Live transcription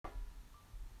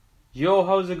Yo,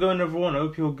 how's it going, everyone? I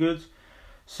hope you're good.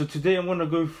 So today I'm gonna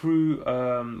go through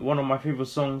one of my favorite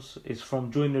songs. It's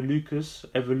from Joyner Lucas,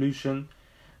 Evolution.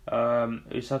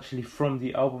 It's actually from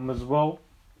the album as well,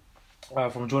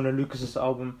 from Joyner Lucas's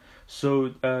album. So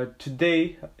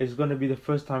today is gonna be the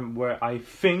first time where I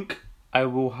think I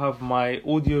will have my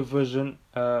audio version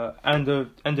and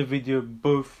the video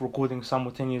both recording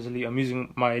simultaneously. I'm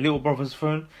using my little brother's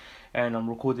phone, and I'm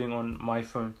recording on my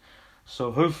phone.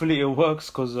 So hopefully it works,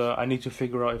 because I need to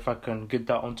figure out if I can get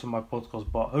that onto my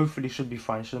podcast. But hopefully it should be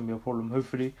fine. Shouldn't be a problem.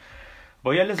 Hopefully.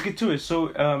 But yeah, let's get to it. So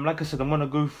like I said, I'm gonna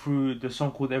go through the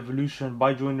song called Evolution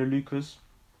by Joyner Lucas.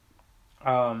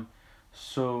 Again,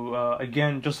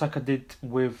 just like I did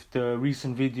with the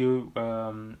recent video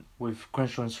with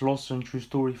Crenshaw and Slauson, True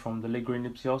Story from the late great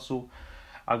Nipsey Hussle,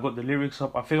 I got the lyrics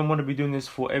up. I think I'm gonna be doing this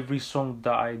for every song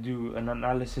that I do an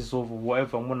analysis of or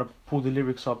whatever. I'm gonna pull the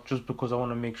lyrics up just because I want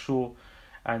to make sure,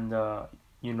 and I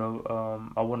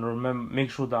want to make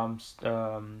sure that I'm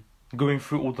going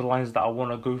through all the lines that I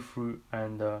want to go through,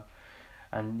 and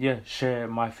yeah, share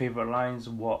my favorite lines,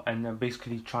 and then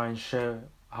basically try and share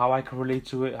how I can relate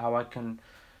to it, how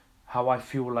I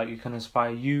feel like it can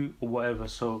inspire you or whatever.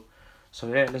 So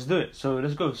yeah, let's do it. So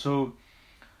let's go. So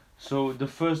the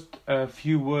first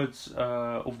few words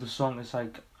of the song is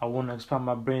like, I want to expand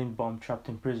my brain, but I'm trapped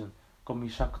in prison. Got me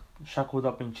shackled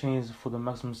up in chains for the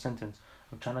maximum sentence.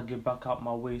 I'm trying to get back out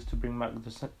my ways to bring me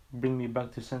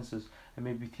back to senses, and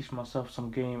maybe teach myself some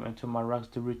game until my rags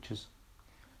to riches.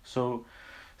 So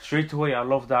straight away, I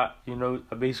love that.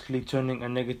 Basically turning a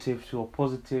negative to a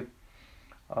positive.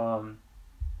 I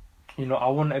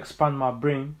want to expand my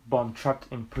brain, but I'm trapped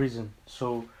in prison.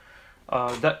 So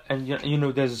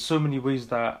there's so many ways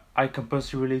that I can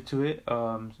personally relate to it.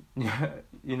 A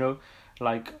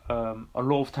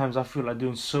lot of times I feel like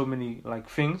doing so many like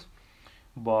things,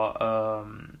 but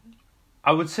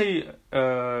I would say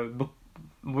with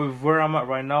where I'm at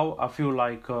right now, I feel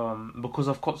like because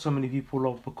I've cut so many people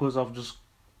off, because I've just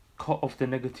cut off the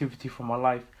negativity from my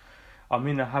life, I'm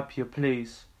in a happier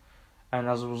place, and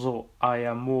as a result,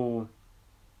 I'm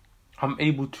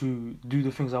able to do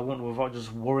the things I want without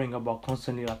just worrying about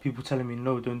constantly like people telling me,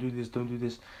 no, don't do this, don't do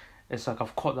this. It's like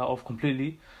I've cut that off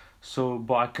completely. So,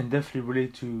 but I can definitely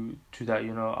relate to that.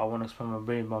 I want to expand my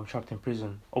brain, but I'm trapped in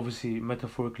prison. Obviously,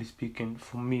 metaphorically speaking,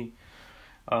 for me.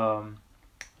 Like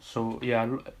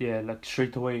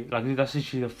straight away, like that's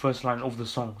actually the first line of the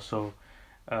song. So,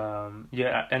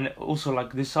 and also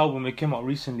like this album, it came out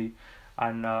recently,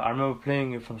 and I remember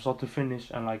playing it from start to finish,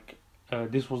 and like.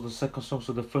 This was the second song,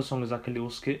 so the first song is like a little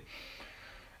skit.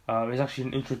 It's actually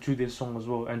an intro to this song as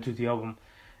well, and to the album.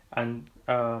 And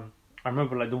I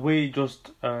remember like the way it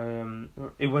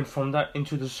went from that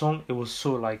into the song. It was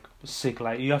so like sick.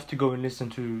 Like you have to go and listen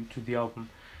to the album,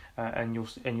 and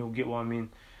you'll get what I mean.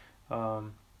 But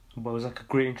it was like a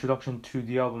great introduction to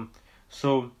the album.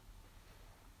 So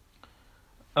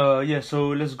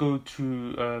so let's go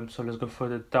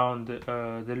further down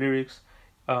the lyrics.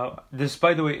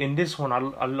 By the way, in this one,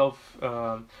 I love.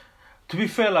 To be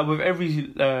fair, like with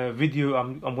every video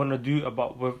I'm gonna do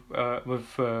about with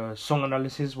song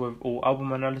analysis or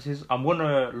album analysis, I'm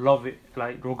gonna love it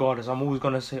like regardless. I'm always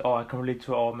gonna say, oh, I can relate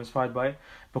to it, or I'm inspired by it,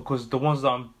 because the ones that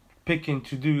I'm picking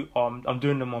to do, I'm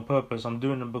doing them on purpose. I'm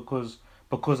doing them because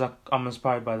I'm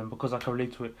inspired by them, because I can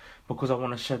relate to it, because I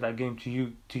want to share that game to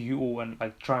you all, and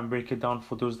like try and break it down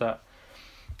for those that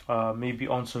maybe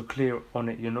aren't so clear on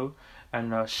it,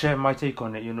 and share my take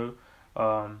on it. You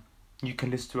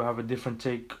can listen to it, have a different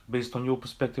take based on your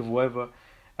perspective, whatever.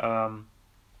 But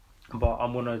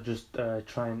I'm gonna just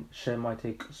try and share my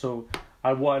take. So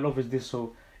what I love is this.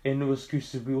 So ain't no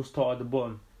excuses, we all start at the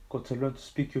bottom. Got to learn to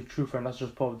speak your truth, and that's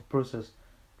just part of the process.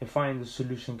 If I ain't the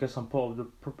solution, guess I'm part of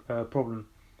the problem.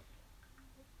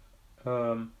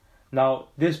 Now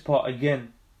this part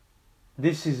again,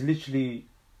 this is literally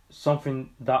something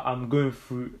that I'm going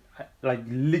through, like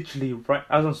literally right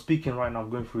as I'm speaking right now. I'm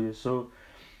going through this. So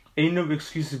ain't no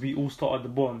excuses, we all start at the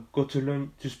bottom. Got to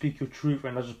learn to speak your truth,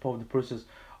 and that's just part of the process.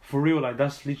 For real, like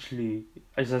that's literally,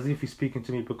 it's as if he's speaking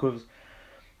to me, because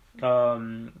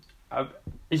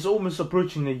it's almost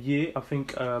approaching a year. I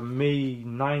think May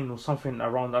 9 or something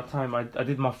around that time. I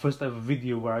did my first ever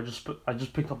video where I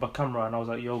just picked up a camera, and I was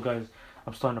like, yo guys,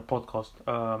 I'm starting a podcast.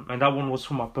 And that one was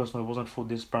for my personal. It wasn't for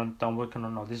this brand that I'm working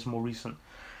on now. This is more recent.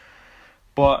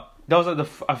 But that was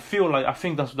like I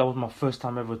think that was my first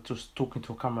time ever just talking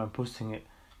to a camera and posting it.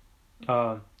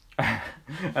 And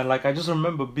like I just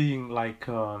remember being like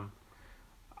kind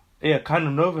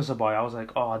of nervous about it. I was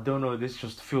like, oh, I don't know, it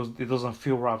doesn't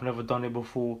feel right. I've never done it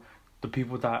before. The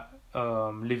people that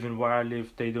live in where I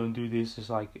live, they don't do this. It's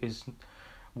like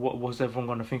what was everyone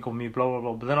gonna think of me, blah blah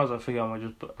blah. But then I was like, figure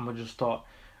I'm gonna just start,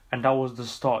 and that was the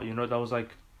start. That was like,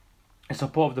 it's a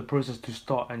part of the process to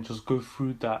start and just go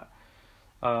through that,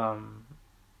 um,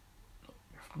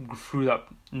 through that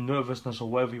nervousness or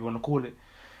whatever you want to call it.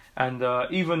 And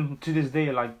even to this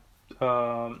day, like,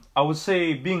 I would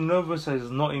say being nervous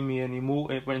is not in me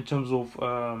anymore. In terms of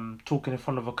talking in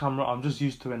front of a camera, I'm just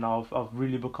used to it now. I've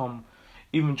really become,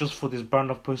 even just for this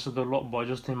brand, I've posted a lot, but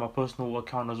just in my personal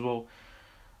account as well.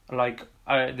 Like,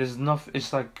 there's nothing.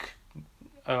 It's like,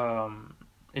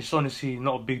 it's honestly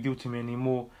not a big deal to me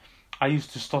anymore. I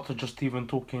used to stutter just even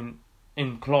talking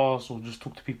in class or just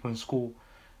talk to people in school,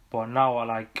 but now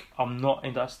I'm not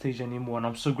in that stage anymore, and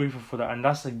I'm so grateful for that. And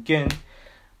that's, again,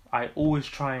 I always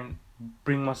try and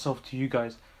bring myself to you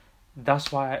guys.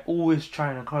 That's why I always try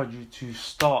and encourage you to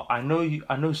start. I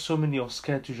know so many are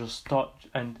scared to just start,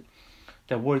 and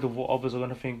they're worried of what others are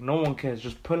gonna think. No one cares.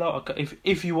 Just pull out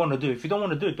if you want to do it. If you don't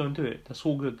want to do it, don't do it. That's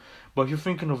all good. But if you're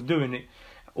thinking of doing it,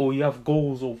 or you have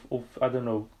goals of I don't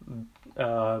know,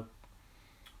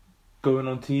 going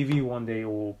on TV one day,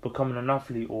 or becoming an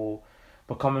athlete, or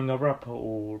becoming a rapper,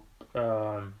 or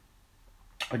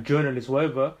a journalist,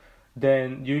 whatever,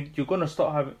 then you're gonna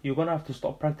have to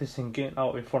start practicing getting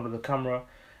out in front of the camera.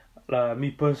 Me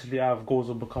personally, I have goals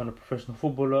of becoming a professional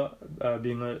footballer,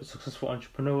 being a successful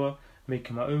entrepreneur,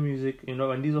 making my own music,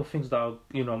 and these are things that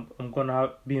I'm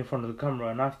gonna be in front of the camera,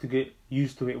 and I have to get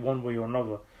used to it one way or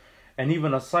another. And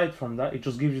even aside from that, it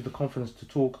just gives you the confidence to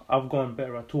talk. I've gotten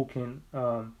better at talking.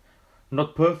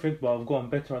 Not perfect, but I've gotten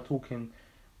better at talking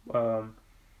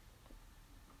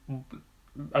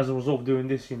as a result of doing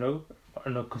this,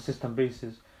 on a consistent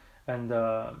basis. And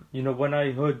when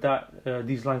I heard that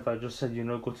these lines that I just said,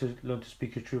 go to learn to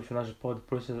speak your truth, and that's just part of the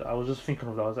process, I was just thinking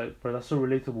of that. I was like, bro, that's so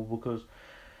relatable, because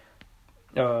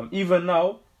even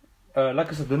now, like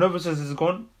I said, the nervousness is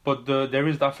gone, but there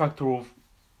is that factor of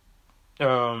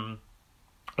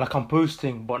like, I'm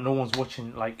posting but no one's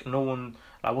watching. Like, no one,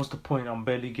 like, what's the point? I'm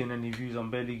barely getting any views,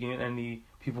 I'm barely getting any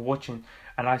people watching.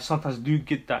 And I sometimes do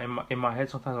get that in my head.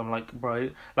 Sometimes I'm like, bro,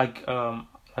 like for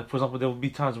example, there will be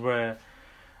times where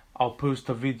I'll post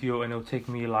a video and it'll take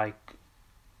me like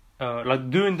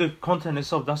doing the content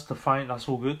itself, that's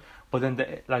all good. But then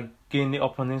getting it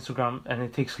up on Instagram, and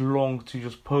it takes long to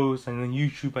just post, and then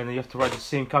YouTube, and then you have to write the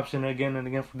same caption again and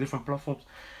again for different platforms,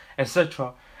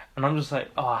 etc. And I'm just like,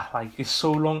 it's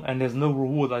so long, and there's no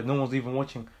reward, like no one's even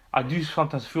watching. I do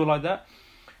sometimes feel like that,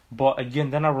 but again,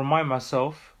 then I remind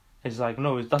myself, it's like,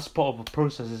 no, that's part of a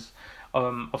process.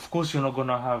 Of course, you're not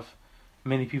gonna have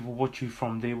many people watch you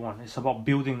from day one. It's about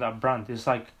building that brand. It's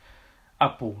like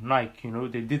Apple, Nike,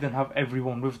 they didn't have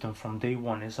everyone with them from day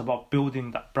one. It's about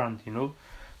building that brand,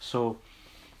 So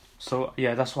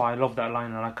yeah, that's why I love that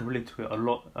line, and I can relate to it a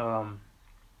lot.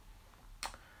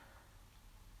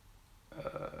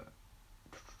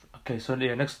 Okay, so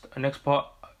yeah, next part.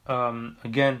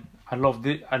 Again, I love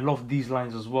these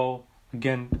lines as well.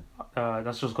 Again,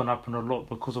 that's just gonna happen a lot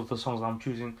because of the songs I'm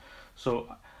choosing. So,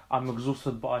 I'm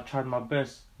exhausted, but I tried my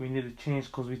best. We need a change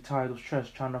because we tired of stress,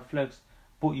 trying to flex.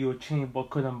 Bought you a chain, but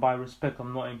couldn't buy respect.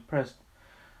 I'm not impressed.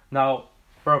 Now,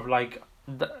 bruv, like,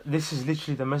 this is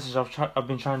literally the message I've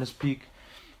been trying to speak.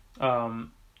 We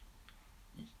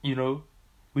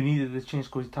needed the change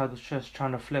because we tired of stress,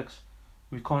 trying to flex.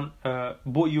 We can't.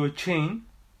 Bought you a chain,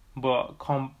 but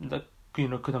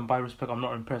couldn't buy respect. I'm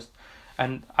not impressed,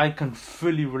 and I can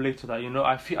fully relate to that.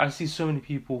 I see so many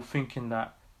people thinking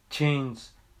that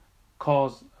chains,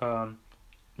 cars,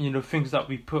 things that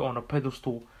we put on a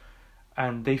pedestal,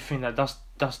 and they think that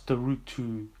that's the route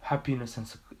to happiness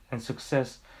and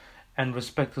success and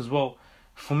respect as well.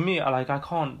 For me, I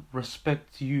can't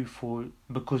respect you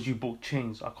because you bought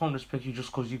chains. I can't respect you just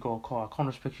because you got a car. I can't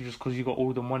respect you just because you got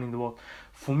all the money in the world.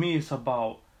 For me, it's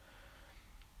about,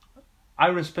 I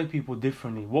respect people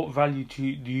differently. What value do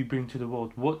you bring to the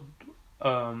world? What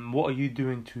are you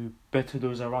doing to better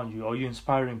those around you? Are you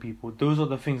inspiring people? Those are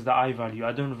the things that I value.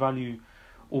 I don't value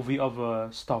all the other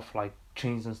stuff like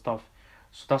chains and stuff.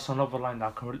 So that's another line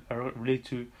that I can relate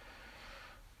to.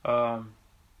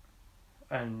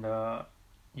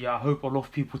 Yeah, I hope a lot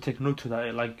of people take note of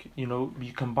that. Like,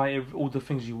 you can buy all the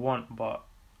things you want, but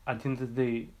at the end of the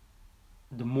day,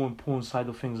 the more important side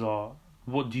of things are,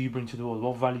 what do you bring to the world?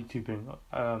 What value do you bring?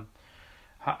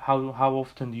 How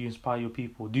often do you inspire your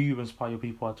people? Do you inspire your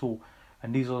people at all?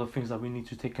 And these are the things that we need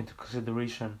to take into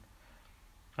consideration.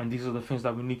 And these are the things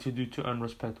that we need to do to earn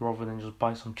respect, rather than just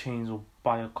buy some chains or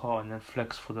buy a car and then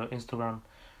flex for the Instagram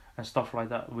and stuff like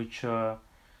that, which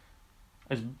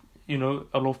is,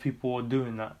 a lot of people are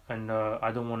doing that, and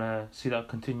I don't want to see that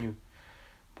continue.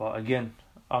 But again,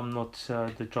 I'm not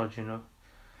the judge,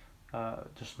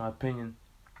 Just my opinion.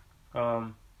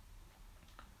 Um,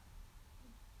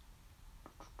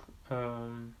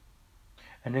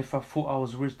 and if I thought I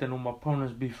was rich, then all my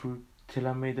problems be through. Till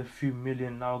I made a few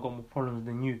million, now I got more problems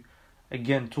than you.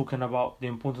 Again, talking about the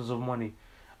importance of money.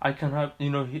 I can have,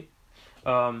 you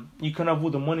can have all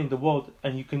the money in the world,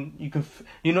 and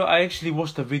I actually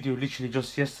watched a video literally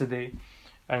just yesterday,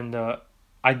 and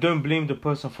I don't blame the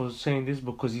person for saying this,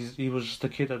 because he was just a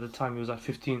kid at the time. He was like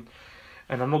 15,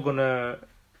 and I'm not gonna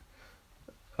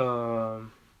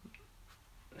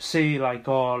say like,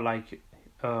 oh, like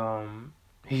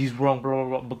he's wrong, blah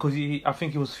blah blah, because I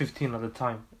think he was 15 at the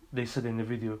time. They said in the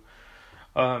video.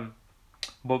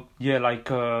 But yeah,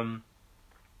 like I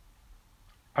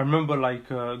remember, like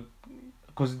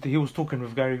because he was talking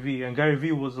with Gary Vee, and Gary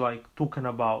Vee was like talking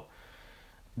about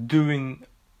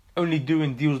only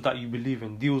doing deals that you believe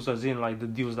in, deals as in like the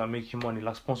deals that make you money,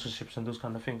 like sponsorships and those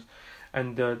kind of things.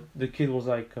 And the kid was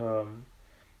like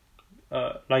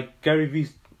Gary Vee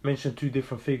mentioned two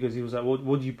different figures. He was like,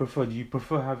 what do you prefer? Do you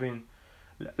prefer having,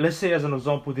 let's say as an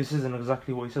example, this isn't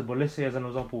exactly what he said, but let's say as an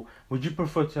example, would you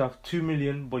prefer to have 2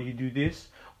 million but you do this,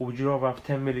 or would you rather have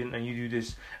 10 million and you do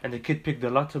this? And the kid picked the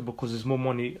latter because it's more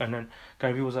money. And then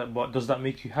Gary Vee was like, but does that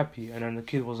make you happy? And then the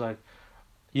kid was like,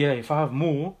 yeah, if I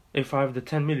have the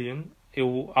 10 million,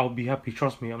 I'll be happy,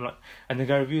 trust me. I'm like, and the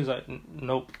Gary Vee was like,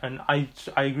 nope. And I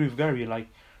agree with Gary, like,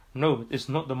 no, it's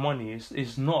not the money.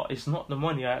 It's not the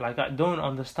money. I don't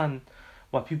understand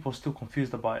why people are still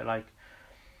confused about it. Like,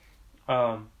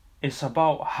 it's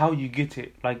about how you get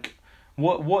it. Like,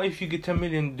 what if you get 10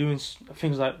 million doing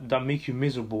things that make you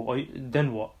miserable? Or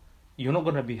then what? You're not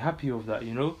gonna be happy with that,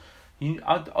 you know.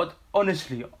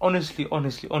 Honestly,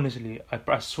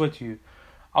 I swear to you,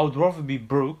 I would rather be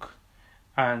broke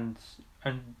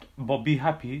but be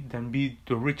happy than be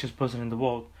the richest person in the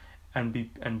world and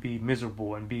be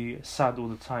miserable and be sad all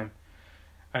the time.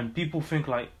 And people think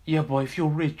like, yeah, but if you're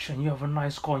rich and you have a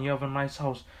nice car and you have a nice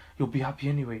house, you'll be happy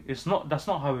anyway. That's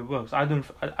not how it works. I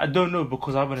don't know,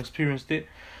 because I haven't experienced it.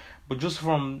 But just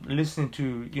from listening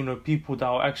to people that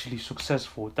are actually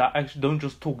successful, that actually don't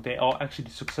just talk, they are actually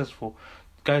successful.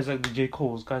 Guys like the J.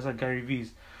 Cole's, guys like Gary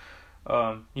Vee's,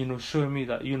 showing me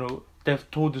that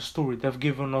they've told the story, they've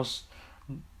given us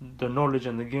the knowledge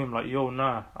and the game. Like, yo,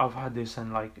 nah, I've had this,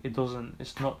 and like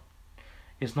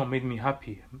it's not made me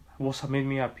happy. What's made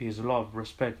me happy is love,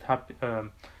 respect, happy,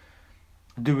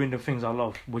 doing the things I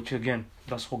love, which again,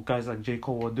 that's what guys like J.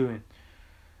 Cole are doing.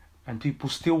 And people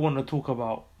still want to talk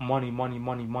about money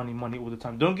all the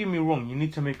time. Don't get me wrong, you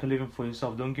need to make a living for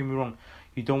yourself. Don't get me wrong,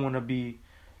 you don't want to be,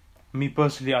 me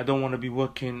personally, I don't want to be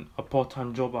working a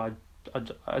part-time job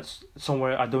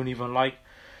somewhere I don't even like,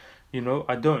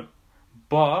 I don't.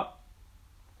 But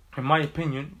in my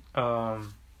opinion, a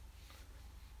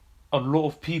lot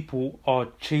of people are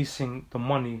chasing the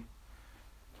money,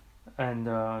 and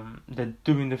they're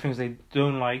doing the things they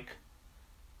don't like.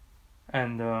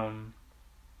 And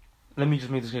let me just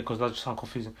make this clear, because that just sounds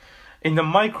confusing. In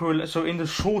the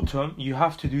short term, you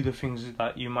have to do the things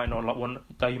that you might not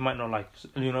like.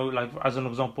 Like as an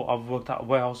example, I've worked at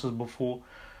warehouses before.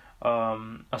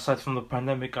 Aside from the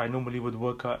pandemic, I normally would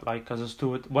work as a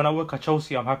steward. When I work at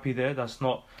Chelsea, I'm happy there. That's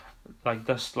not what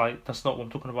I'm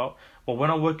talking about. But when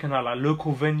I'm working at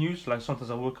local venues, like sometimes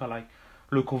I work at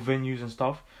local venues and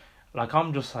stuff, like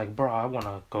I'm just like, bro, I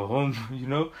wanna go home,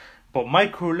 But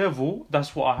micro level,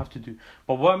 that's what I have to do.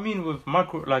 But what I mean with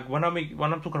macro, like when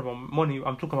I'm talking about money,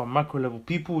 I'm talking about macro level.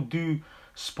 People do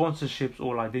sponsorships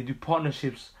or they do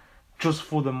partnerships just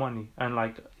for the money, and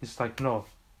it's like, no.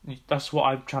 That's what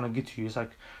I'm trying to get to you. It's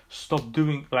like, stop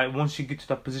doing, once you get to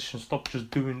that position, stop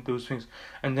just doing those things.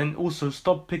 And then also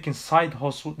stop picking side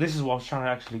hustles. This is what I was trying to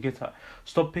actually get at.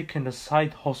 Stop picking the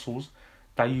side hustles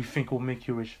that you think will make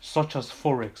you rich, such as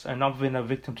Forex. And I've been a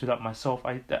victim to that myself.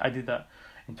 I did that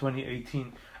in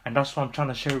 2018. And that's why I'm trying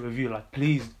to share it with you.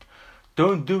 Please,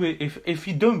 don't do it. If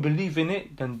you don't believe in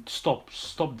it, then stop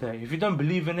there. If you don't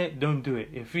believe in it, don't do it.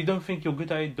 If you don't think you're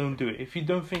good at it, don't do it. If you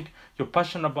don't think you're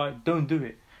passionate about it, don't do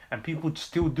it. And people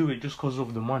still do it just because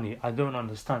of the money. I don't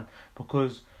understand,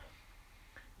 because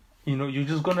you're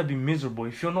just gonna be miserable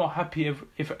if you're not happy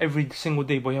every single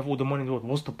day, but you have all the money in the world.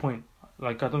 What's the point?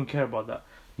 I don't care about that.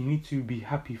 You need to be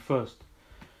happy first,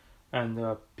 and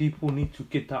people need to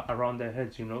get that around their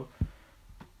heads.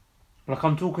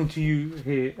 I'm talking to you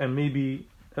here, and maybe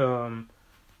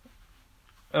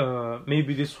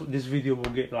this video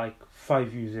will get 5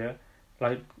 views.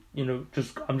 Yeah,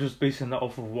 I'm just basing that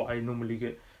off of what I normally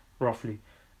get, roughly.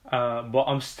 But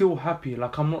I'm still happy.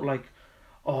 I'm not like,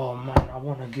 oh man, I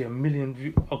want to get 1 million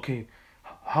views. Okay,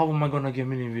 how am I gonna get a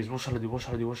million views? What shall I do? What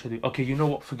shall I do? What shall I do? Okay, you know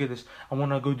what? Forget this. I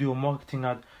wanna go do a marketing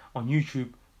ad on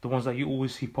YouTube, the ones that you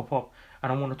always see pop up,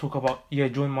 and I wanna talk about, yeah,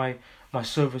 join my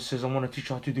services. I wanna teach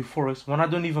you how to do forex when I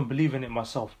don't even believe in it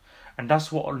myself. And that's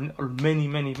what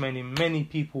many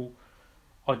people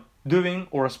are doing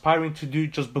or aspiring to do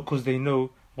just because they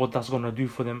know what that's gonna do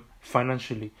for them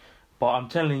financially. But I'm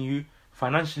telling you,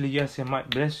 financially, yes, it might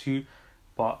bless you,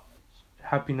 but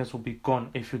happiness will be gone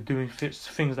if you're doing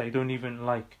things that you don't even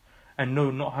like. And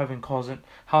no, not having cars and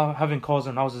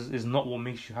houses is not what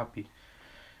makes you happy.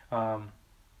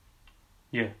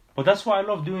 Yeah, but that's why I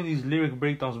love doing these lyric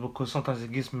breakdowns, because sometimes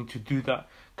it gets me to do that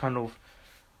kind of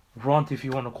rant, if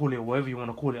you want to call it, or whatever you want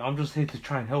to call it. I'm just here to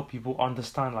try and help people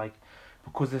understand, like,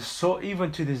 because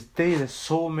even to this day, there's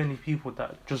so many people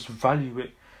that just value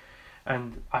it,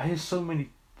 and I hear so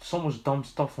much dumb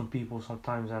stuff from people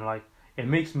sometimes, and like, it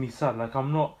makes me sad. Like,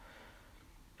 I'm not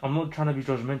trying to be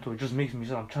judgmental. It just makes me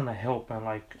sad. I'm trying to help, and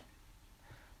like,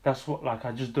 that's what, like,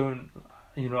 I just don't,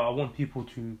 I want people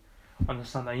to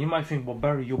understand that. You might think, well,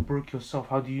 Barry, you're broke yourself.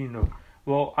 How do you know?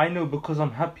 Well, I know because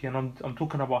I'm happy, and I'm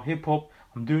talking about hip hop.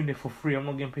 I'm doing it for free. I'm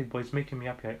not getting paid, but it's making me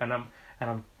happy, and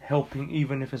I'm helping.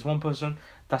 Even if it's one person,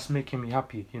 that's making me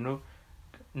happy. No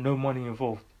money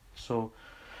involved. So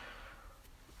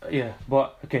yeah,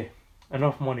 but okay,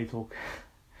 enough money talk.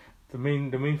 The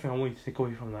main thing I want you to take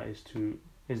away from that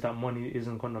is that money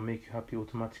isn't gonna make you happy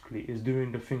automatically. Is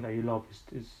doing the thing that you love.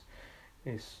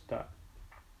 Is that.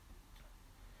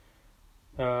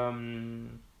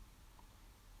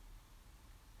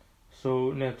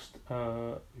 So next, we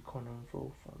can't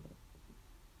evolve.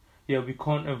 We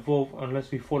can't evolve unless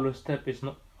we follow steps. It's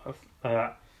not.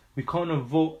 We can't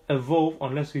evolve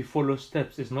unless we follow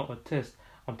steps. It's not a test.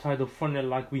 I'm tired of fronting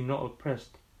like we not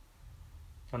oppressed.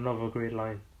 Another great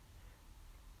line.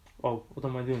 Oh, what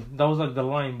am I doing? That was like the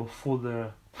line before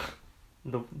the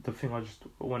thing I just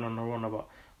went on a run about.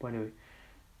 But anyway,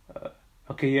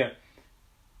 okay, yeah.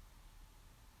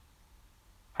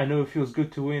 I know it feels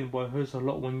good to win, but it hurts a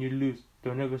lot when you lose.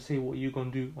 Don't ever say what you gonna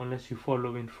do unless you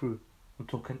following through. I'm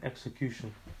talking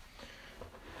execution.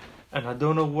 And I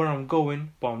don't know where I'm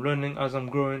going, but I'm learning as I'm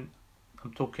growing.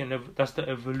 I'm talking, that's the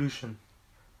evolution.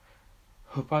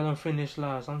 Hope I don't finish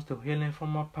last. I'm still healing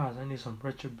from my past. I need some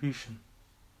retribution.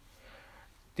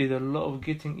 Did a lot of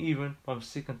getting even, but I'm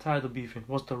sick and tired of beefing.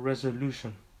 What's the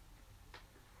resolution?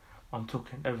 I'm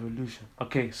talking evolution.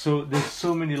 Okay, so there's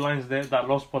so many lines there. That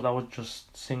last part I was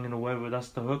just singing or whatever, that's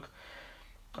the hook.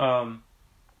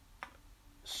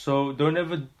 So don't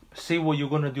ever say what you're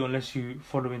gonna do unless you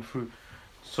following through.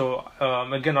 So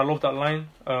again, I love that line.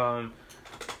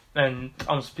 And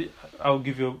I'll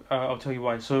give you. I'll tell you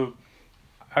why. So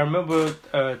I remember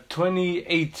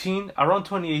 2018, around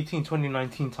 2018,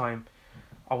 2019 time.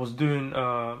 I was doing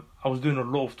a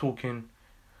lot of talking.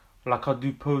 Like, I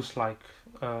do posts like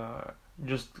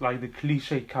just like the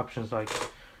cliche captions, like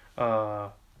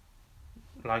I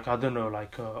don't know,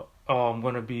 like oh, I'm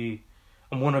gonna be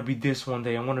this one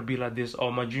day. I'm gonna be like this.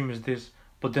 Oh, my dream is this.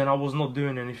 But then I was not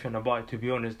doing anything about it, to be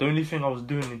honest. The only thing I was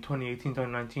doing in 2018,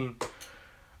 2019,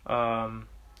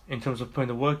 in terms of putting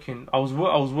the work in, I was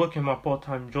working my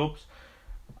part-time jobs.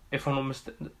 If I'm not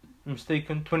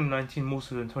mistaken, 2019 more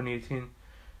so than 2018.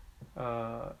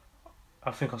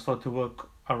 I think I started to work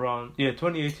around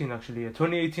 2018 actually.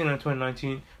 2018 and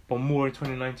 2019, but more in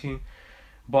 2019.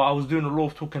 But I was doing a lot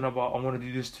of talking about I want to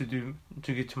do this to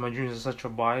get to my dreams, etc.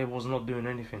 But I was not doing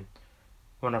anything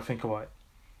when I think about it.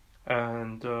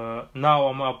 And now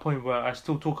I'm at a point where I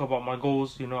still talk about my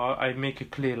goals. I make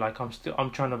it clear, like I'm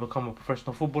trying to become a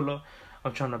professional footballer.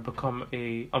 I'm trying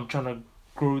to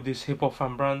grow this hip hop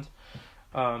fan brand,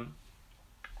 and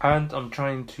I'm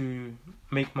trying to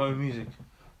make my own music.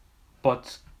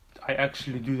 But I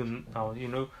actually do them now.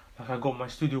 Like, I got my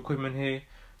studio equipment here.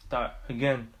 That,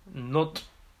 again, not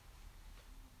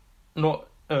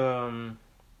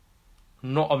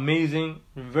amazing,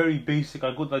 very basic.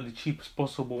 I got like the cheapest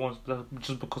possible ones,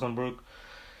 just because I'm broke.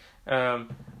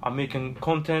 I'm making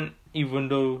content, even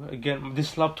though, again,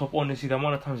 this laptop, honestly, the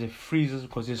amount of times it freezes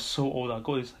because it's so old. I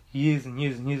got this years and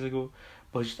years and years ago,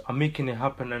 but I'm making it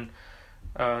happen. And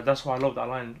that's why I love that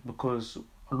line, because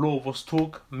a lot of us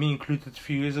talk, me included, a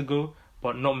few years ago,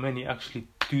 but not many actually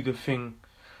do the thing.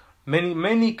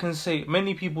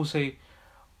 Many people say,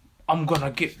 I'm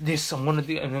gonna get this, I'm gonna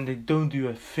do it, and then they don't do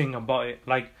a thing about it.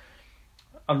 Like,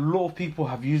 a lot of people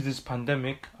have used this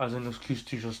pandemic as an excuse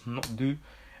to just not do,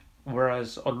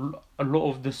 whereas a lot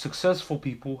of the successful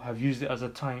people have used it as a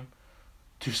time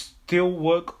to still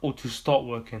work or to start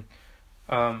working.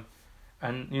 And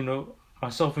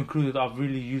myself included, I've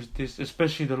really used this,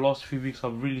 especially the last few weeks.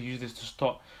 I've really used this to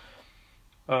start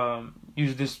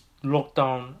use this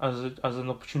lockdown as an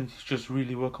opportunity to just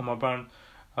really work on my brand.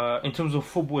 In terms of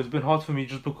football, it's been hard for me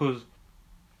just because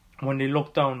when they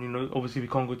locked down, obviously we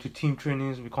can't go to team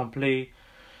trainings, we can't play,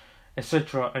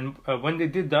 etc. And when they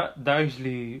did that, that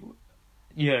actually,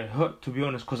 it hurt, to be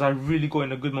honest, because I really got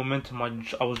in a good momentum.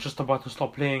 I was just about to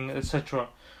start playing, etc.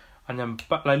 And then,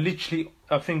 literally,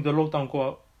 I think the lockdown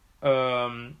got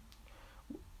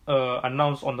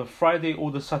announced on the Friday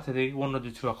or the Saturday, one of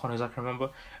the two, I can't exactly remember.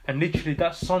 And literally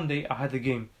that Sunday, I had a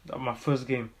game, my first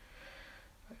game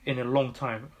in a long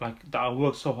time, that I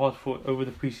worked so hard for over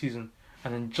the preseason.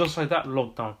 And then just like that,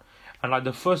 lockdown. And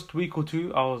the first week or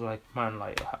two, I was like, man,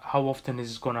 how often is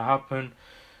this gonna happen?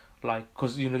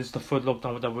 Because this is the third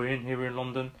lockdown that we're in here in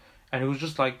London, and it was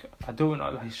just I don't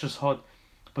know, it's just hard.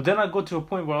 But then I got to a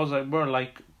point where I was like, bro,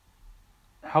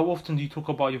 how often do you talk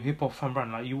about your hip hop fan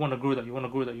brand? You want to grow that, you want to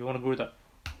grow that, you want to grow that.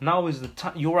 Now is the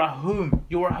time. You're at home,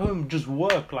 just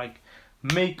work,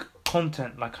 make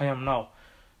content like I am now.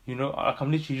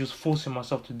 I'm literally just forcing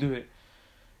myself to do it,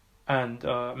 and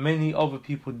many other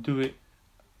people do it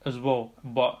as well.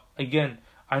 But again,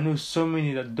 I know so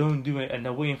many that don't do it, and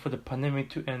they're waiting for the pandemic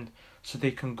to end so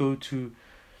they can go to.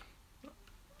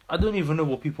 I don't even know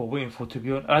what people are waiting for, to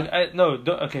be honest.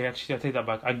 Okay, actually, I take that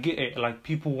back. I get it.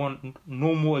 People want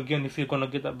normal again. If you're gonna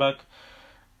get that back,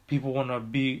 people wanna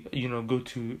be, go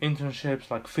to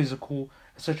internships, physical,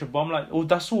 etc. But I'm like, oh,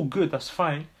 that's all good. That's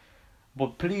fine.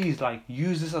 But please,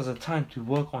 use this as a time to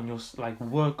work on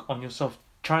yourself.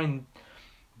 Try and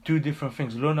do different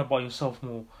things. Learn about yourself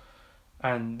more.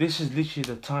 And this is literally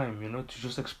the time, to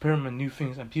just experiment new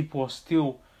things. And people are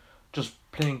still just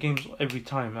playing games every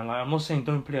time. And I'm not saying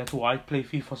don't play at all. I play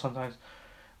FIFA sometimes.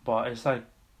 But it's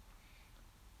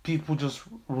people just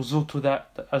resort to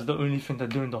that as the only thing they're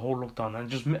doing the whole lockdown. And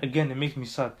just, again, it makes me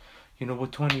sad. We're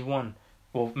 21.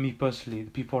 Well, me personally,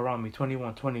 the people around me,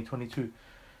 21, 20, 22.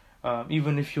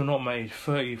 Even if you're not my age,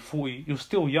 30, 40, you're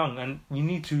still young. And you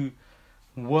need to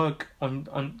work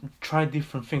on try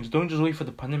different things. Don't just wait for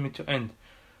the pandemic to end.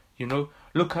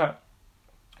 Look at,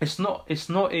 it's not a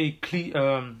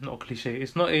not cliche.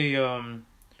 It's not a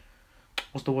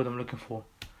what's the word I'm looking for?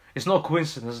 It's not a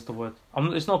coincidence, is the word.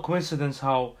 It's not a coincidence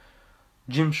how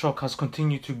Gymshark has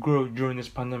continued to grow during this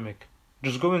pandemic.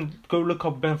 Just go look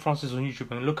up Ben Francis on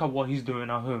YouTube and look at what he's doing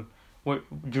at home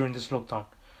during this lockdown.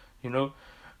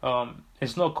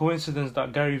 It's not a coincidence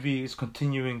that Gary Vee is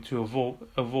continuing to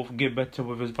evolve, get better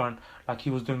with his brand. He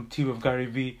was doing tea with Gary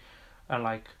Vee,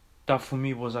 and that for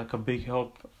me was a big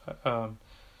help.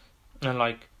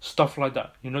 And stuff like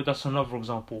that. That's another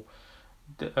example.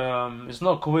 It's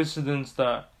not a coincidence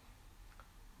that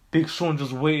Big Sean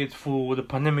just waited for the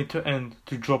pandemic to end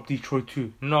to drop Detroit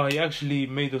 2. No, he actually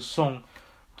made a song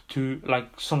to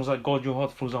songs like Guard Your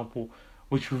Heart, for example,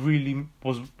 which really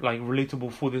was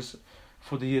relatable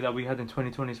for the year that we had in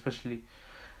 2020 especially.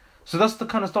 So that's the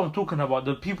kind of stuff I'm talking about.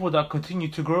 The people that continue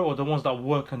to grow are the ones that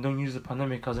work and don't use the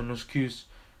pandemic as an excuse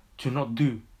to not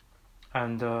do.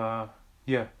 And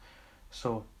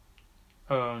so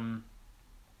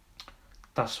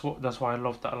that's why I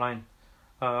love that line.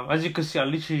 As you can see, I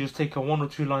literally just take one or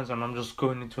two lines and I'm just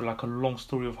going into a long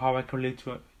story of how I can relate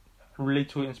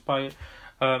to it, inspire,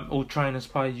 or try and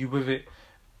inspire you with it,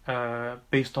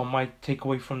 based on my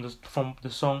takeaway from the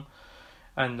song.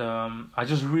 And I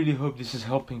just really hope this is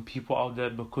helping people out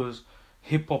there, because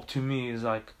hip hop to me is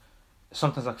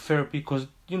sometimes therapy. Because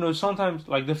sometimes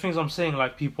the things I'm saying,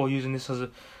 people are using this as a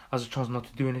chance not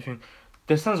to do anything.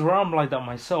 There's times where I'm like that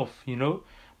myself,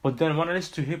 But then when I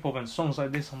listen to hip hop and songs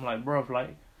like this, I'm like, bro,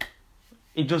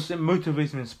 it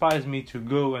motivates me, inspires me to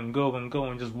go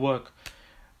and just work,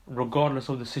 regardless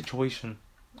of the situation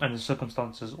and the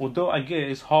circumstances. Although I get it,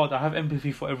 it's hard. I have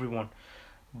empathy for everyone,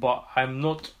 but I'm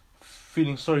not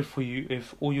feeling sorry for you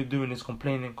if all you're doing is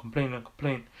complain,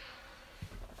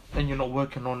 and you're not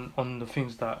working on the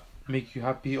things that make you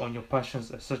happy, on your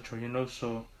passions, etc.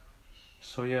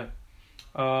 So yeah.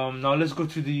 Now let's go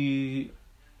to the.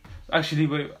 Actually,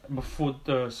 wait, before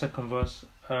the second verse,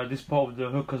 this part of the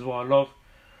hook as well, I love.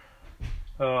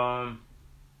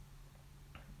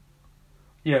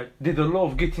 Did a lot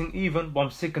of getting even, but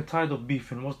I'm sick and tired of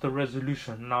beefing. What's the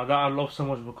resolution? Now that I love so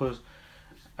much, because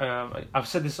I've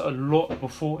said this a lot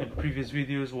before in previous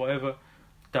videos, whatever,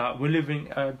 that we're living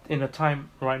in a time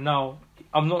right now.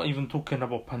 I'm not even talking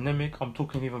about pandemic. I'm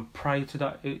talking even prior to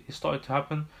that it started to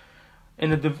happen.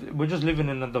 We're just living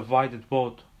in a divided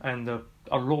world, and a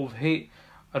lot of hate,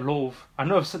 I know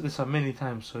I've said this many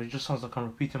times, so it just sounds like I'm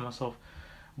repeating myself,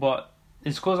 but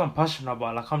it's because I'm passionate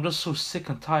about it. I'm just so sick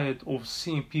and tired of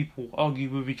seeing people argue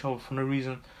with each other for no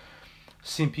reason,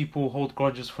 seeing people hold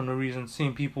grudges for no reason,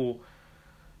 seeing people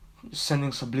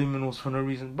sending subliminals for no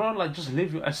reason, bro. Like, just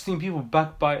live your. I've seen people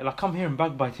backbite. Like, I'm hearing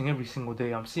backbiting every single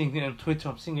day. I'm seeing it on Twitter.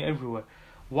 I'm seeing it everywhere.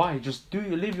 Why? Just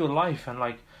live your life. And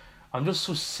like, I'm just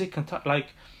so sick and tired.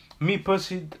 Like, me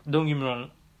personally, don't get me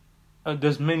wrong.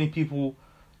 There's many people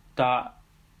that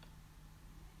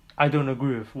I don't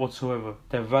agree with whatsoever.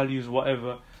 Their values,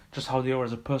 whatever, just how they are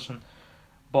as a person.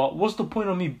 But what's the point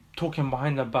of me talking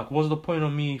behind their back? What's the point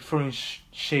of me throwing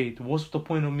shade? What's the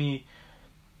point of me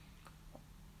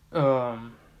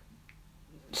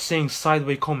saying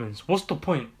sideways comments? What's the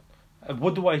point?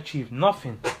 What do I achieve?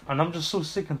 Nothing. And I'm just so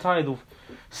sick and tired of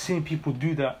seeing people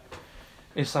do that.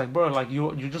 It's like, bro, like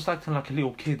you're just acting like a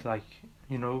little kid. Like,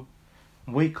 you know,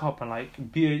 wake up and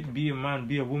like be a man,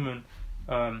 be a woman,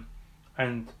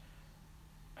 and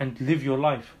live your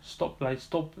life. Stop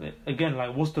again.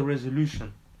 Like, what's the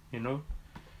resolution? You know,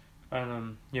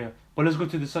 and yeah. But let's go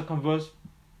to the second verse.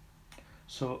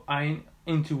 So I ain't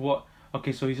into what.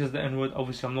 Okay, so he says the N-word.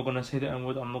 Obviously, I'm not gonna say the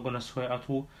N-word. I'm not gonna swear at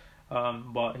all.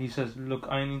 But he says, look,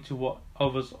 I ain't into what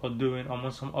others are doing. I'm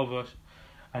on some others.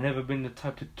 I never been the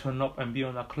type to turn up and be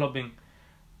on a clubbing.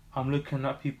 I'm looking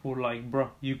at people like, bruh,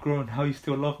 you grown, how you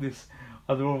still love this?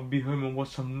 I'd rather be home and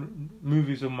watch some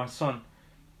movies with my son.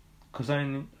 Cause I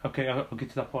ain't, okay, I'll get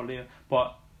to that part later.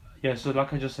 But yeah, so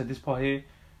like I just said, this part here,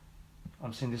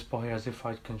 I'm saying this part here as if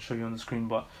I can show you on the screen,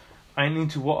 but I ain't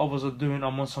into what others are doing,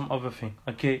 I'm on some other thing.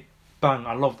 Okay, bang,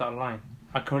 I love that line.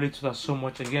 I can relate to that so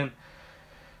much. Again,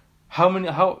 I'm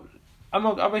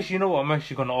actually, you know what, I'm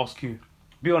actually gonna ask you.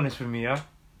 Be honest with me, yeah?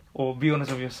 Or be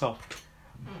honest with yourself.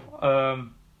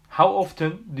 How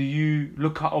often do you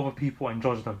look at other people and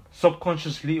judge them?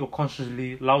 Subconsciously or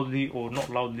consciously, loudly or not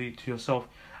loudly to yourself?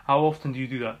 How often do you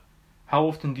do that? How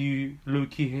often do you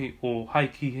low-key hate or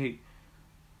high-key hate?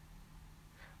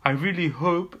 I really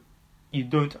hope you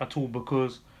don't at all,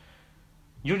 because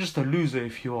you're just a loser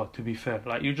if you are, to be fair.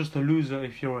 Like, you're just a loser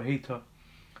if you're a hater.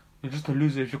 You're just a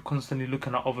loser if you're constantly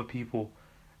looking at other people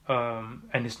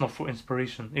and it's not for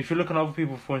inspiration. If you're looking at other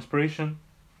people for inspiration,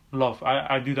 love.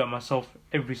 I do that myself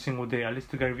every single day. I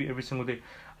listen to Gary Vee every single day.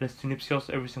 I listen to Nipsey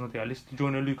Hussle every single day. I listen to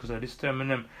Joyner Lucas. I listen to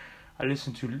Eminem. I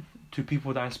listen to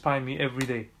people that inspire me every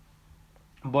day.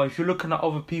 But if you're looking at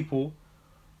other people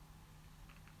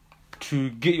to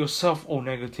get yourself all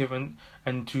negative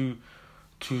and to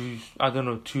I don't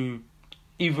know, to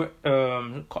either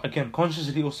again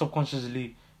consciously or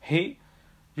subconsciously hate,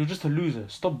 you're just a loser.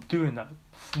 Stop doing that.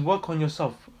 Work on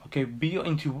yourself. Okay, be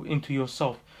into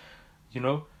yourself. You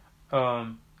know,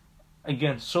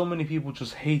 again, so many people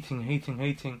just hating,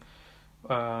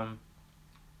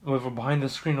 whether behind the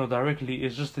screen or directly.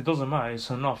 It's just, it doesn't matter. It's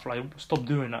enough. Like, stop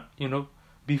doing that. You know,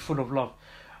 be full of love.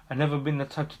 I've never been the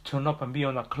type to turn up and be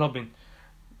on that clubbing.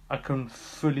 I can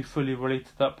fully relate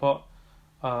to that part.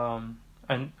 And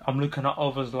I'm looking at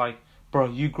others like, bro,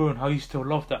 you grown, how you still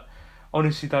love that?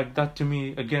 Honestly, that to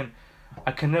me, again,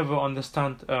 I can never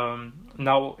understand.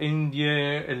 Now in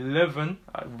year 11,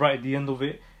 right at the end of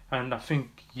it, and I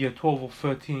think year 12 or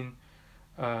 13,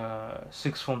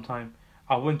 sixth form time,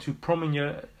 I went to prom in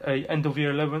end of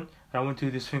year 11, and I went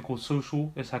to this thing called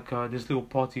social. It's like this little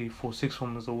party for sixth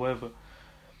formers or whatever.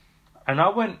 And I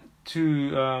went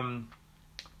to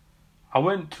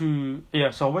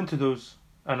those,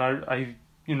 and I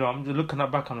you know, I'm looking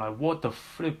back, I'm like, what the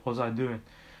flip was I doing?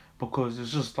 Because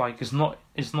it's just like, it's not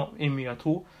in me at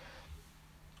all.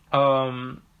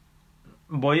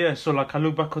 But yeah, so like I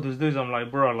look back at those days, I'm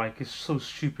like, bro, like it's so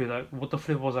stupid. Like, what the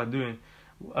flip was I doing?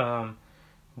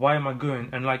 Why am I going?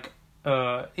 And like,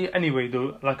 anyway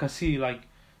though, like I see like,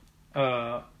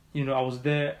 you know, I was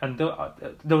there, and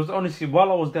there was honestly,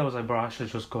 while I was there, I was like, bro, I should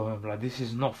just go home. Like, this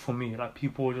is not for me. Like,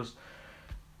 people were just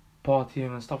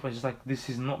partying and stuff. I was just like, this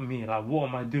is not me. Like, what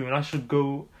am I doing? I should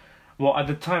go. Well, at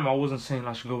the time, I wasn't saying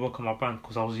I should go work on my brand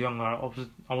because I was younger.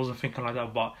 I wasn't thinking like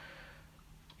that. But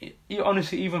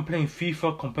honestly, even playing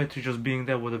FIFA compared to just being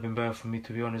there would have been better for me,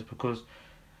 to be honest. Because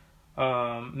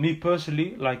me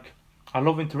personally, like, I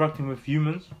love interacting with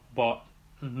humans, but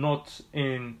not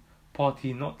in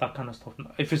party, not that kind of stuff.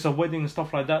 If it's a wedding and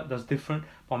stuff like that, that's different.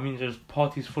 But I mean, there's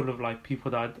parties full of like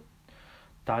people that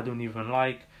I don't even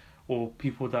like, or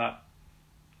people that,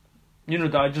 you know,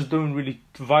 that I just don't really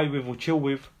vibe with or chill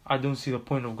with. I don't see the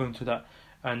point of going to that.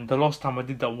 And the last time I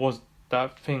did that was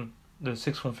that thing, the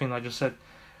sixth one thing I just said.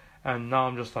 And now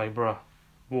I'm just like, bruh,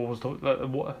 what was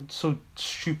what? So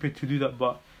stupid to do that.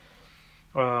 But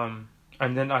and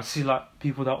then I see like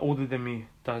people that are older than me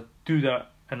that do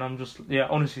that, and I'm just, yeah,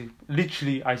 honestly,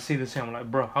 literally, I say the same. I'm like,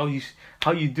 bro, how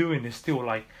you doing? It's still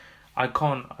like, I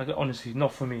honestly,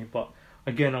 not for me. But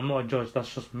again, I'm not a judge.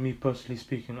 That's just me personally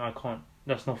speaking. I can't.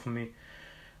 That's not for me.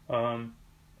 I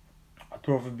I'd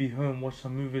rather be home, watch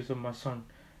some movies with my son.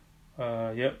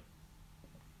 Yep.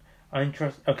 I ain't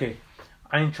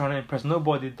trying to impress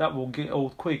nobody. That will get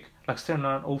old quick. Like staring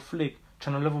at an old flick,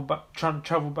 trying to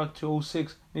travel back to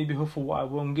 '06. Maybe hope for what I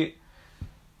won't get.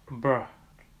 Bruh,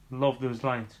 love those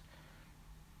lines.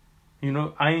 You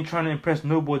know, I ain't trying to impress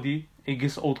nobody. It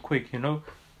gets old quick. You know.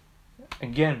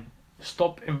 Again,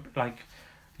 stop.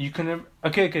 You can.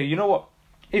 Okay. You know what?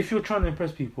 If you're trying to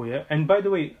impress people, yeah. And by the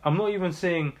way, I'm not even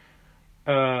saying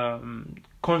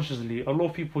consciously. A lot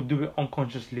of people do it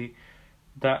unconsciously.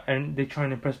 And they try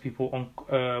and impress people on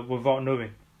without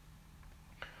knowing.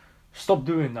 Stop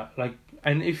doing that. Like,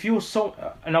 and if you're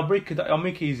and I'll make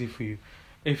it easy for you.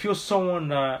 If you're someone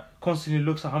that constantly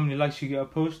looks at how many likes you get a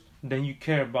post, then you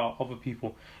care about other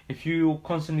people. If you're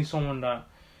constantly someone that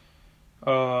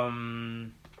I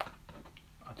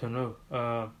don't know.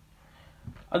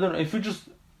 If you just,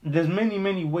 there's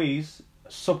many ways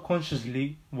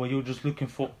subconsciously where you're just looking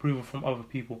for approval from other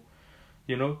people,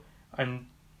 you know, and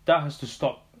that has to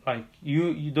stop. Like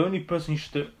you the only person you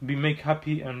should make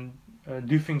happy and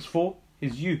do things for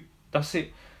is you. That's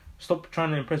it. Stop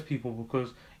trying to impress people,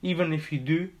 because even if you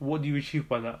do, what do you achieve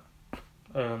by that?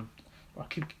 I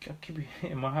keep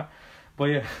hitting my hat, but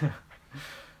yeah,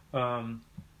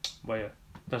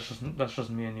 that's just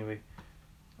me anyway.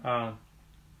 All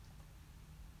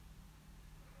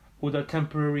that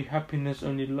temporary happiness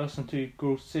only lasts until you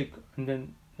grow sick, and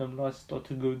then the lights start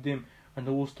to go dim, and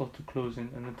the walls start to close in,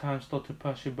 and the time start to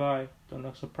pass you by. Don't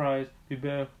act surprised.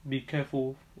 Be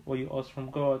careful what you ask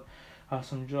from God. I had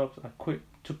some jobs. I quit.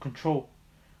 Took control.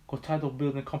 Got tired of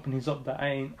building companies up that I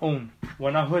ain't own.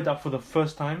 When I heard that for the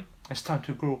first time, it's time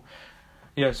to grow.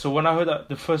 Yeah. So when I heard that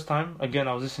the first time, again,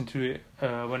 I was listening to it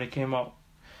when it came out.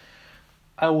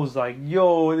 I was like,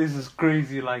 yo, this is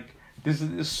crazy. Like, this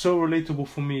is so relatable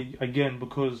for me, again,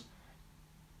 because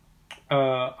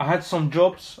I had some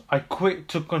jobs. I quit,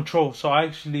 took control. So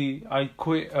I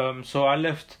quit. So I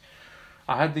left.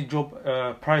 I had the job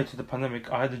prior to the pandemic.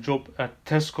 I had the job at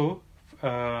Tesco.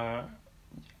 I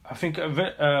think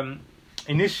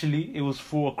initially it was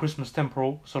for a Christmas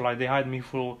temporal. So like they hired me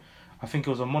for, I think it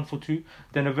was a month or two.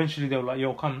 Then eventually they were like,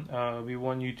 yo, come, we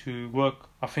want you to work.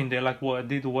 I think they like what I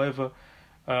did or whatever.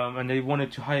 And they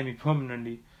wanted to hire me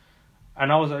permanently.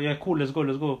 And I was like, yeah, cool, let's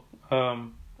go.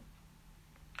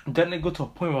 Then it got to a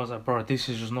point where I was like, bro, this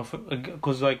is just nothing.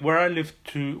 Because like where I lived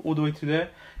to all the way to there,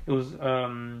 it was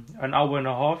an hour and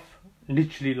a half.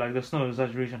 Literally, like, there's no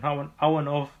exaggeration. Hour and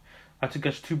a half. I had to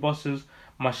catch 2 buses.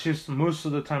 My shifts, most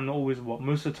of the time, not always, but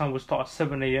most of the time would start at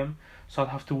 7 a.m. So I'd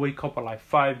have to wake up at like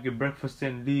 5, get breakfast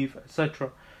in, leave,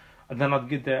 etc. And then I'd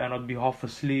get there and I'd be half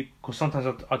asleep. Because sometimes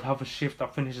I'd have a shift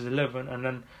that finishes 11, and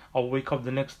then I'll wake up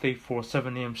the next day for a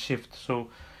 7 a.m. shift. So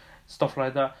stuff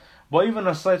like that. But even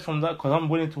aside from that, because I'm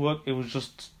willing to work, it was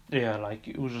just,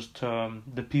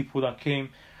 the people that came.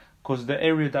 Because the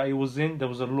area that it was in, there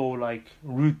was a lot of like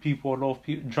rude people, a lot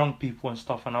of drunk people and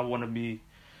stuff. And I want to be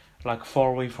like far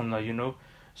away from that, you know.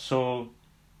 So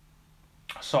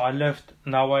I left.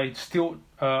 Now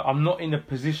I'm not in a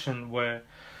position where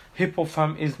hip hop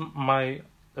fam is my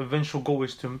eventual goal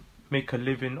is to make a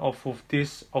living off of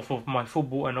my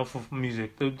football and off of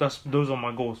music. Those are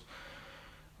my goals.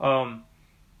 And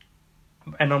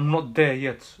I'm not there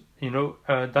yet, you know.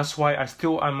 That's why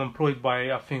I'm employed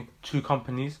by, I think, 2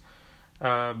 companies.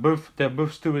 They're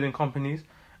both still within companies,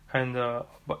 and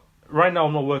but right now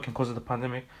I'm not working because of the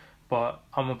pandemic. But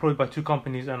I'm employed by 2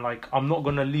 companies, and like I'm not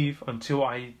gonna leave until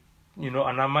I, and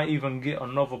I might even get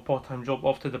another part-time job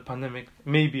after the pandemic.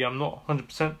 Maybe, I'm not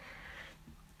 100%.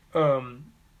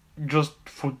 Just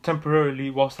for temporarily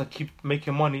whilst I keep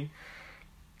making money,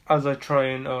 as I try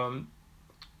and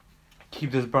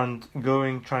keep this brand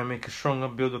going, try and make it stronger,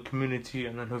 build a community,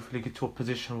 and then hopefully get to a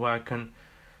position where I can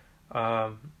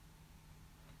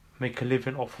make a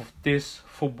living off of this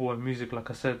football and music, like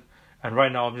I said. And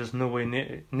right now I'm just nowhere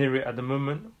near it at the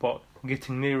moment, but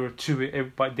getting nearer to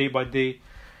it day by day,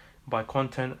 by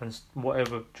content and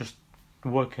whatever, just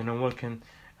working and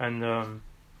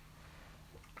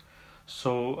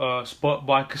but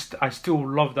I still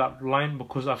love that line,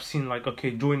 because I've seen, like,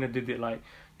 okay, Joyner did it, like,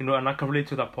 and I can relate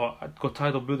to that part. I got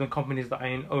tired of building companies that I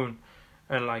ain't own,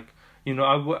 and like,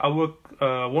 I work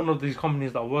one of these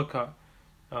companies that I work at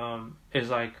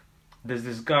is like, there's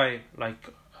this guy,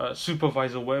 like,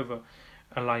 supervisor, whatever,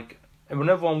 and like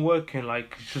whenever I'm working,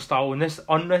 like, it's just I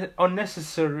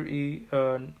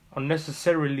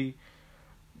unnecessarily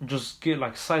just get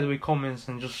like sideways comments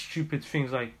and just stupid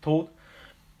things like told.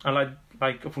 And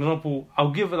like for example,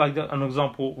 I'll give it like an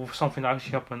example of something that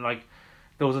actually happened. Like,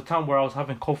 there was a time where I was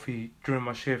having coffee during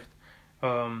my shift,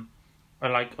 and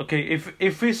And like, okay,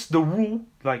 if it's the rule,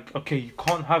 like, okay, you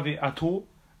can't have it at all.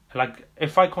 Like,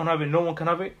 if I can't have it, no one can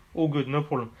have it. All good, no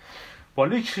problem. But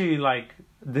literally, like,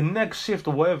 the next shift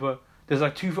or whatever, there's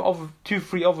like two,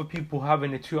 three other people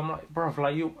having it too. I'm like, bruv,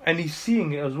 like you, and he's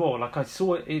seeing it as well. Like I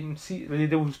saw it in,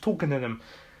 they was talking to them.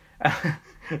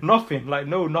 Nothing, like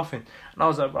no, nothing. And I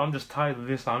was like, I'm just tired of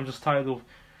this. I'm just tired of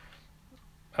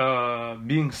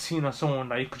being seen as someone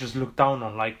that you could just look down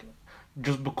on. Like,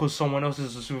 just because someone else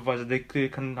is a supervisor, they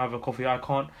can have a coffee. I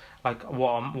can't. Like,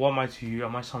 what am I to you?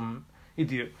 Am I some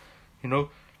idiot? You know.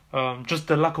 Just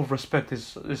the lack of respect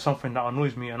is something that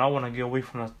annoys me, and I want to get away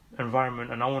from that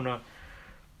environment, and I want to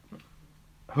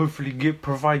hopefully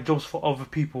provide jobs for other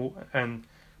people, and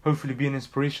hopefully be an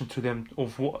inspiration to them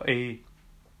of what a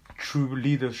true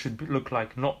leader should look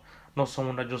like. Not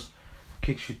someone that just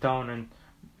kicks you down and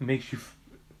makes you,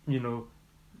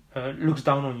 looks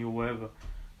down on you or whatever.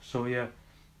 So yeah,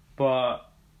 but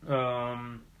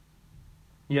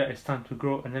it's time to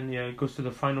grow. And then it goes to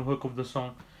the final hook of the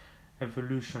song,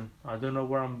 evolution. I don't know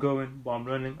where I'm going, but I'm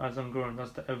learning as I'm growing.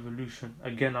 That's the evolution.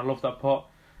 Again, I love that part.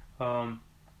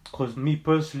 Because me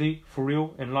personally, for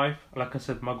real, in life, like I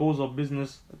said, my goals are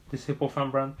business, this hip hop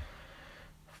fan brand,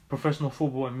 professional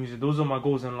football and music. Those are my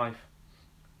goals in life.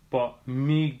 But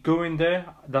me going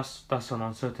there, that's an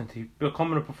uncertainty.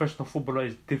 Becoming a professional footballer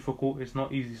is difficult. It's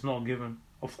not easy. It's not a given.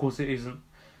 Of course it isn't.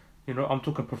 I'm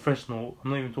talking professional.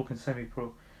 I'm not even talking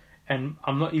semi-pro. And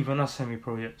I'm not even a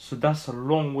semi-pro yet. So that's a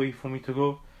long way for me to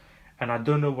go. And I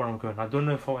don't know where I'm going. I don't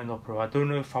know if I'll end up pro. I don't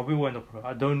know if I will end up pro.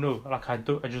 I don't know. I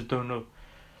just don't know.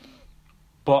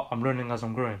 But I'm learning as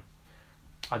I'm growing.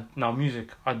 Now music,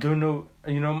 I don't know,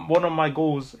 one of my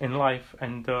goals in life,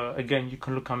 and again, you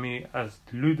can look at me as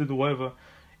deluded or whatever,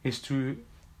 is to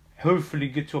hopefully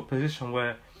get to a position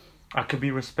where I could be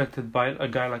respected by a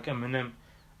guy like Eminem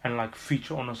and like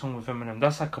feature on a song with Eminem.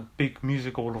 That's like a big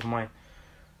music goal of mine,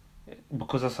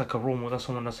 because that's like a role model. That's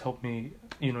someone that's helped me,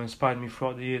 inspired me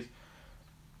throughout the years.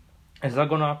 Is that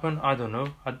gonna happen? I don't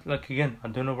know. I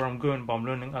don't know where I'm going, but I'm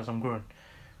learning as I'm growing.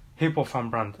 Hip hop fan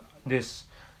brand,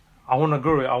 I want to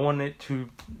grow it. I want it to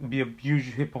be a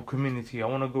huge hip hop community. I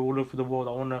want to go all over the world.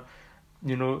 I want to,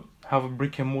 have a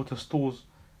brick and mortar stores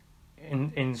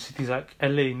in cities like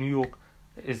LA, New York.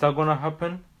 Is that gonna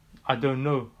happen? I don't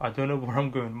know. I don't know where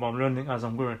I'm going, but I'm learning as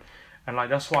I'm going. And like,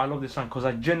 that's why I love this song, because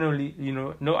I generally,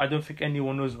 no, I don't think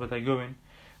anyone knows where they're going.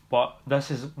 But this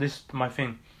is my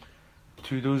thing.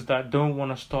 To those that don't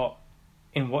want to start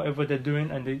in whatever they're doing,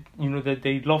 and they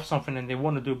love something and they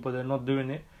want to do it, but they're not doing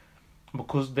it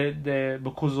because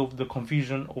because of the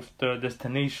confusion of the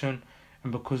destination,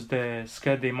 and because they're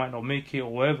scared they might not make it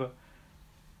or whatever.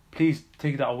 Please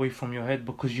take that away from your head,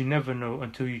 because you never know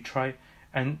until you try.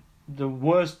 And the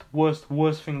worst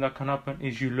thing that can happen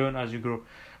is you learn as you grow.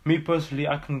 Me personally,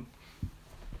 I can,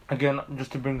 again,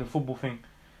 just to bring the football thing,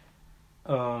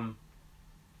 I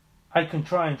can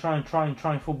try and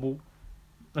football,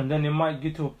 and then it might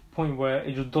get to a point where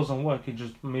it just doesn't work. It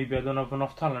just, maybe I don't have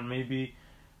enough talent, maybe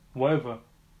whatever.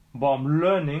 But I'm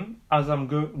learning as I'm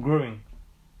growing,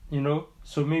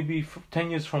 So maybe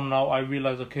 10 years from now, I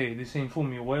realize, okay, this ain't for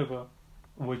me or whatever.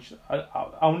 Which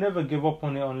I'll never give up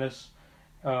on it unless,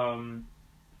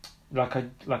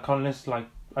 unless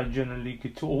I generally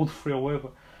get too old for it or whatever,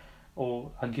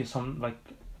 or I get some like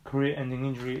career-ending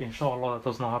injury. Inshallah, that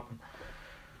does not happen.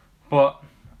 But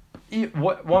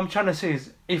what I'm trying to say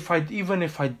is, even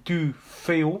if I do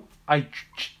fail, I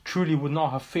truly would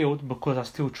not have failed, because I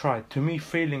still tried. To me,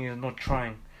 failing is not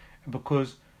trying,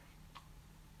 because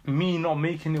me not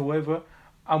making it, whatever,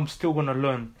 I'm still gonna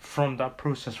learn from that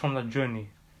process, from that journey.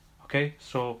 Okay,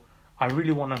 so I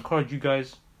really want to encourage you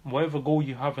guys, whatever goal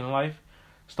you have in life,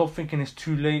 stop thinking it's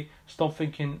too late. Stop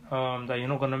thinking that you're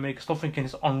not gonna make it. Stop thinking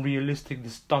it's unrealistic.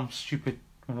 This dumb, stupid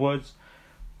words.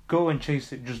 Go and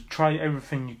chase it. Just try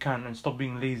everything you can and stop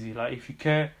being lazy. Like, if you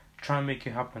care, try and make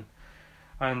it happen.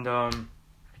 And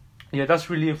that's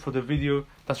really it for the video.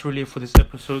 That's really it for this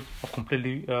episode. I've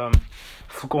completely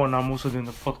forgotten I'm also doing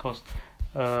the podcast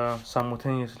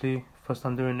simultaneously. First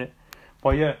time doing it.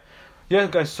 But yeah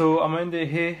guys, so I'm ending it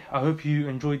here. I hope you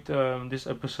enjoyed this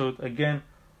episode. Again,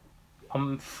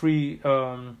 I'm free.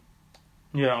 I'm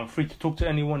free to talk to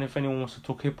anyone. If anyone wants to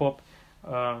talk hip hop,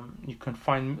 you can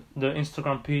find the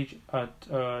Instagram page at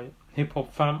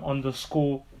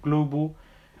hiphopfam_global.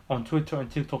 On Twitter and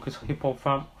TikTok is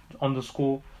hiphopfam_. On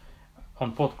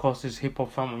podcast is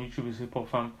hiphopfam. On YouTube is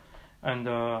hiphopfam. And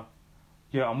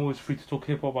I'm always free to talk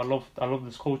hip hop. I love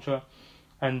this culture.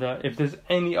 And if there's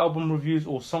any album reviews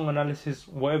or song analysis,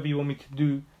 whatever you want me to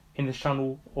do in this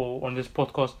channel or on this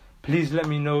podcast, please let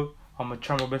me know. I'm gonna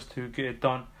try my best to get it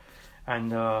done.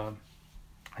 And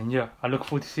And yeah, I look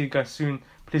forward to see you guys soon.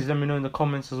 Please let me know in the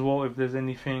comments as well if there's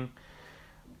anything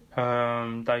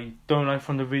that you don't like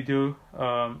from the video.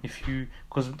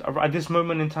 Because at this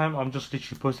moment in time, I'm just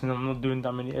literally posting. I'm not doing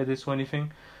that many edits or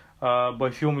anything. But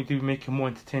if you want me to make it more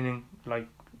entertaining, like,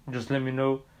 just let me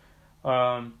know.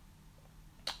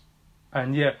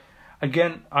 And yeah,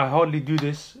 again, I hardly do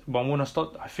this, but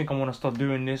I think I'm gonna start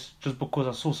doing this just because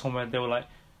I saw somewhere they were like,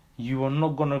 you are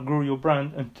not gonna grow your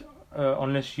brand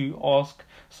unless you ask.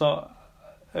 So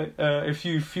if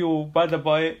you feel bad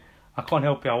about it, I can't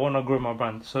help it. I want to grow my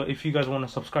brand. So if you guys want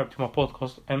to subscribe to my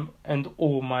podcast and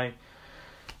or my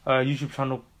YouTube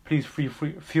channel, please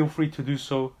feel free to do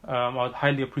so. I'd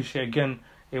highly appreciate. Again,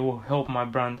 it will help my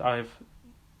brand.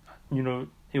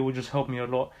 It will just help me a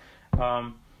lot.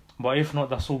 But if not,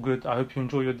 that's all good. I hope you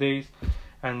enjoy your days,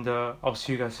 and I'll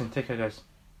see you guys soon. Take care, guys.